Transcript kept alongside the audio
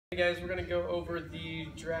Hey guys, we're going to go over the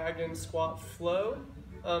dragon squat flow.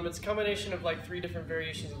 It's a combination of like 3 different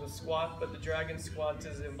variations of the squat, but the dragon squat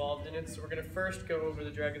is involved in it. So we're going to first go over the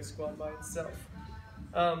dragon squat by itself.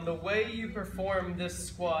 The way you perform this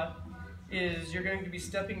squat is you're going to be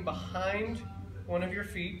stepping behind one of your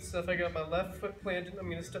feet. So if I got my left foot planted, I'm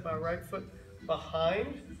going to step my right foot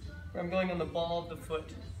behind, or I'm going on the ball of the foot.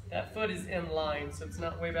 That foot is in line, so it's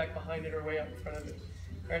not way back behind it or way out in front of it.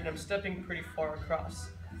 All right, and I'm stepping pretty far across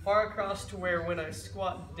to where when I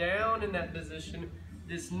squat down in that position,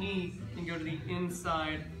 this knee can go to the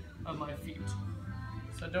inside of my feet.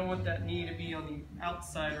 So I don't want that knee to be on the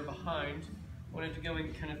outside or behind. I want it to go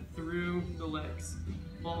in kind of through the legs.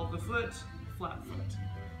 Ball of the foot, flat foot.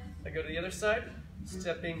 I go to the other side,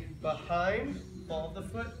 stepping behind, ball of the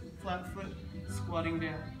foot, flat foot, squatting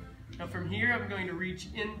down. Now from here, I'm going to reach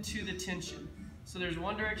into the tension. So there's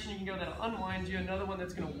one direction you can go that'll unwind you, another one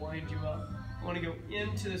that's going to wind you up. I want to go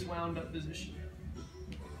into this wound up position.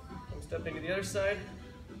 I'm stepping to the other side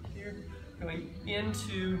here, going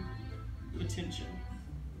into the tension.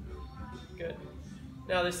 Good.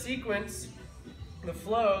 Now the sequence, the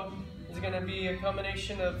flow, is going to be a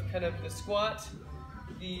combination of kind of the squat,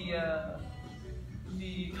 the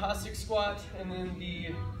Cossack squat, and then the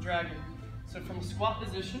dragon. So from squat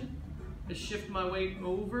position, I shift my weight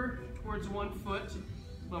over towards one foot.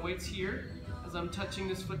 My weight's here as I'm touching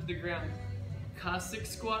this foot to the ground. Cossack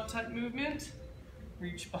squat type movement,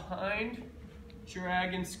 reach behind,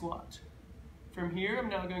 dragon squat. From here, I'm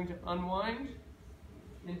now going to unwind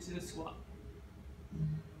into the squat.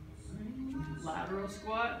 Lateral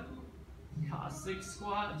squat, Cossack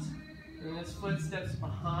squat, and this foot steps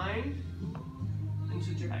behind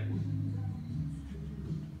into dragon.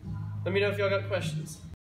 Let me know if y'all got questions.